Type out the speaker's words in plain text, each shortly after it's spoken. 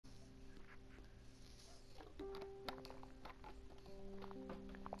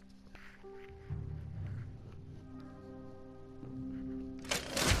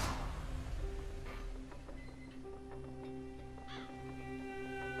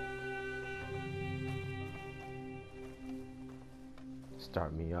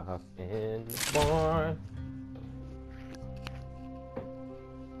Start me off in the barn.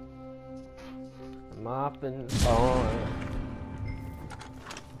 I'm off in the barn.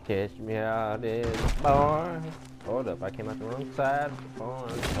 Catch me out in the barn. Hold up, I came out the wrong side of the barn.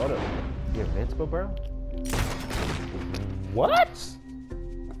 Hold up. You're invincible, bro? What?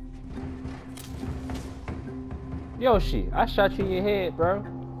 Yoshi, I shot you in your head, bro.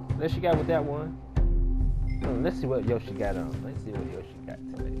 Unless you got with that one. Let's see what Yoshi got on. Let's see what Yoshi got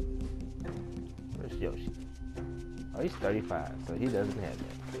today. Where's Yoshi? Oh, he's 35, so he doesn't have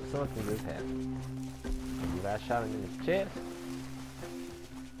that. Something just happened. Either I shot him in his chest,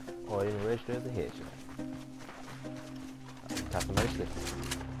 or in the register of the headshot. Top of my slip.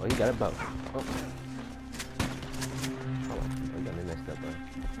 Oh, he got a bow. Oh. Oh, got me messed up, bro.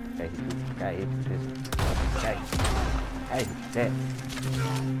 Got hit with this one. Got hit with that.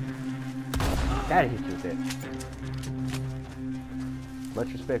 Gotta hit you with that. Much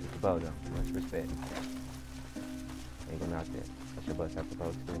respect with the bow, though. Much respect. Ain't gonna knock that. I should bust out the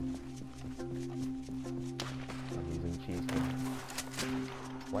bow, too. I'm using cheese cake.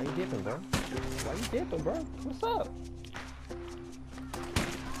 Why you dipping, bro? Why you dipping, bro? What's up?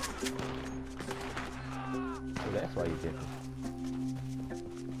 So that's why you dipping.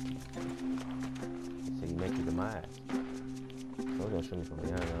 So you make your demise. So gonna shoot me from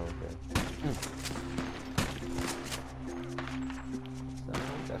behind, I don't care. So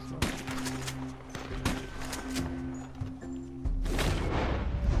that's smart.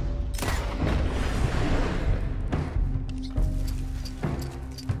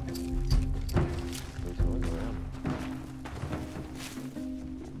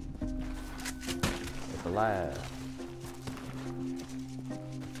 It's alive.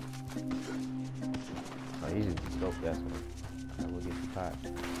 Oh, easy to scope, that's one. I will get you caught.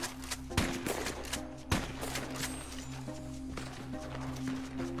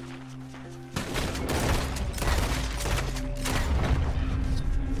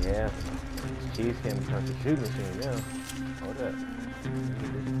 Yeah, cheese can become a shooting machine now. Hold up.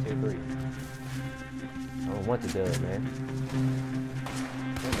 This is tier 3. I don't want the dub, man.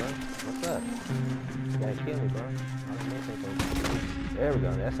 Hey, bro. What's up? You gotta kill me, bro. I don't know if there we go.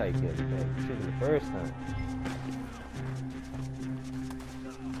 That's how you kill me, man. You shoot me the first time.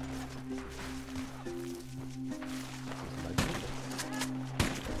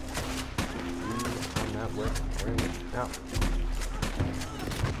 I'm not working. Where are you? Now.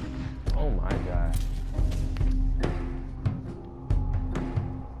 Oh my god.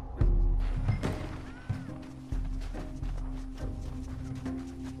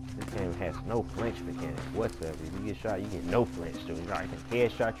 This game has no flinch mechanics whatsoever. If you get shot, you get no flinch. So I can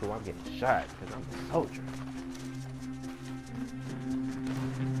headshot you while I'm getting shot because I'm a soldier.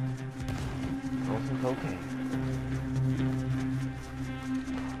 On some cocaine.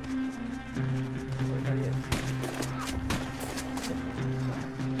 Where that is?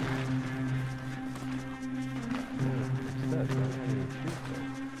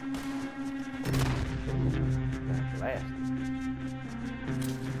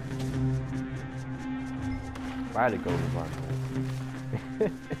 Why to go with my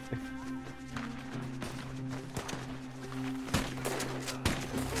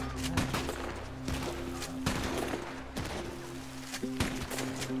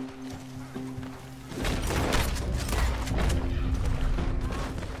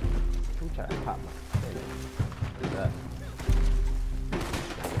I'm trying to pop my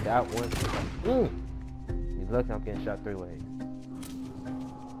that one. He's lucky I'm getting shot 3 ways.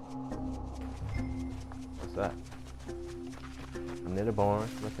 What's up? I'm near the barn.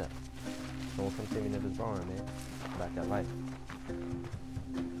 What's up? Someone come see me near this barn, man. About that life.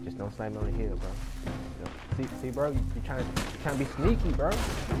 Just don't snipe me on the hill, bro. See, bro, you trying to be sneaky, bro.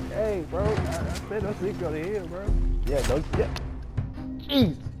 Hey, bro, I said don't sneak on the hill, bro. Yeah, don't. Yeah.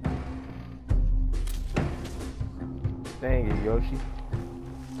 Jeez. Dang it, Yoshi.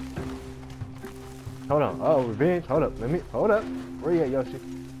 Hold on. Oh, revenge. Hold up. Hold up. Where you at, Yoshi?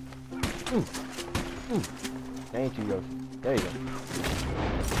 Ain't you, Yoshi? There you go.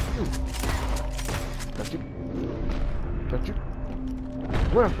 Got you. Got you.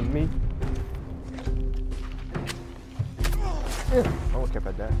 Run from me. I don't care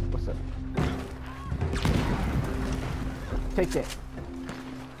about that. What's up? Take that.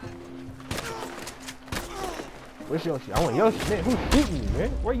 Where's Yoshi? I want Yoshi, man. Who's shooting me, man?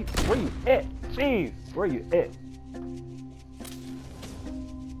 Where you at? Jeez, where you at?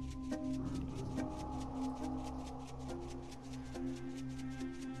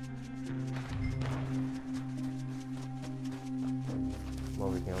 I'm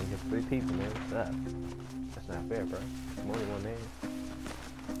over here, only just 3 people, man. What's up? That's not fair, bro. I'm only one man.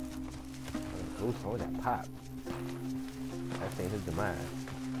 Ooh, oh, that pop. That seen his demise.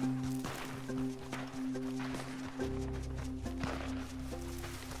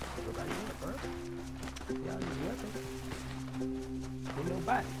 Nobody in it, bro. Y'all just weapon. Ain't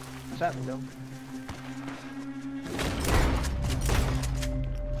nobody. Shot me though.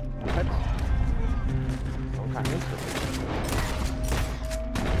 What? Don't got into it.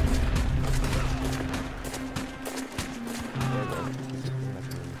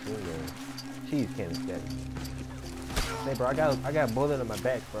 Cheese cannon steady. Hey bro, I got a bullet in my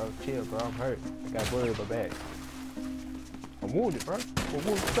back, bro. Chill, bro. I'm hurt. I got a bullet in my back. I'm wounded, bro. I'm a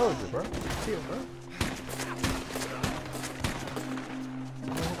wounded soldier, bro. Chill, bro. I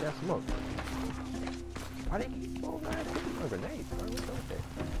don't want that smoke. Why they keep throwing my grenades, bro? What's up with that?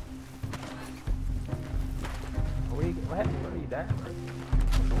 Oh, what happened, bro? You died, bro?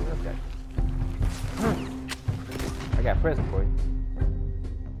 What else got? I got a present for you.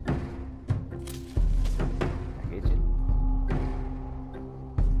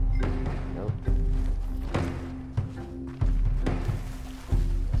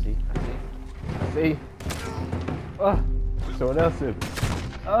 See? Someone else is.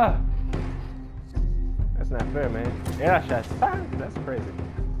 That's not fair, man. And I shot five. That's crazy.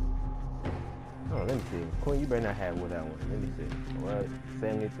 Oh, let me see. Queen, you better not have with that one. Let me see. What?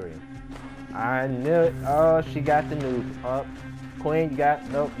 73. I knew it. Oh, she got the nuke. Up. Queen, you got.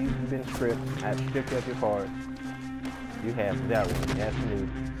 Nope, you've been stripped. I stripped up your card. You have that one. That's the nuke.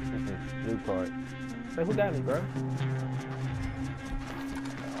 Nuke card. Say, who got me, bro?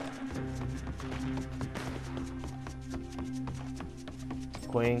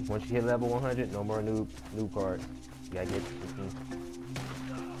 Queen, once you hit level 100, no more noob cards. You gotta get, you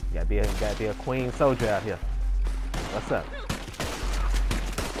gotta be a queen soldier out here. What's up?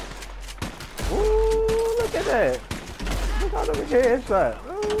 Ooh, look at that! Look how the headshot.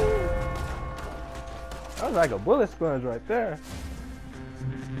 Ooh. That was like a bullet sponge right there.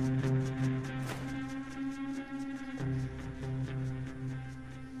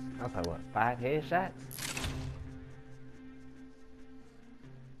 I was like, what? 5 headshots?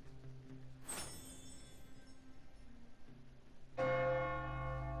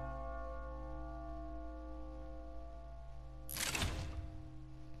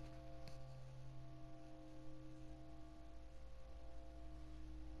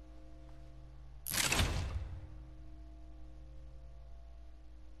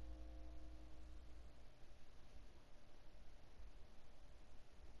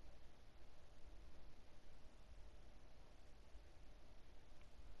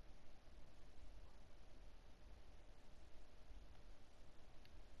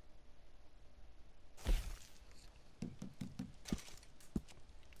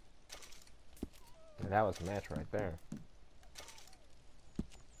 That was a match right there.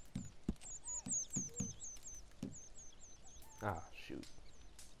 Ah, shoot.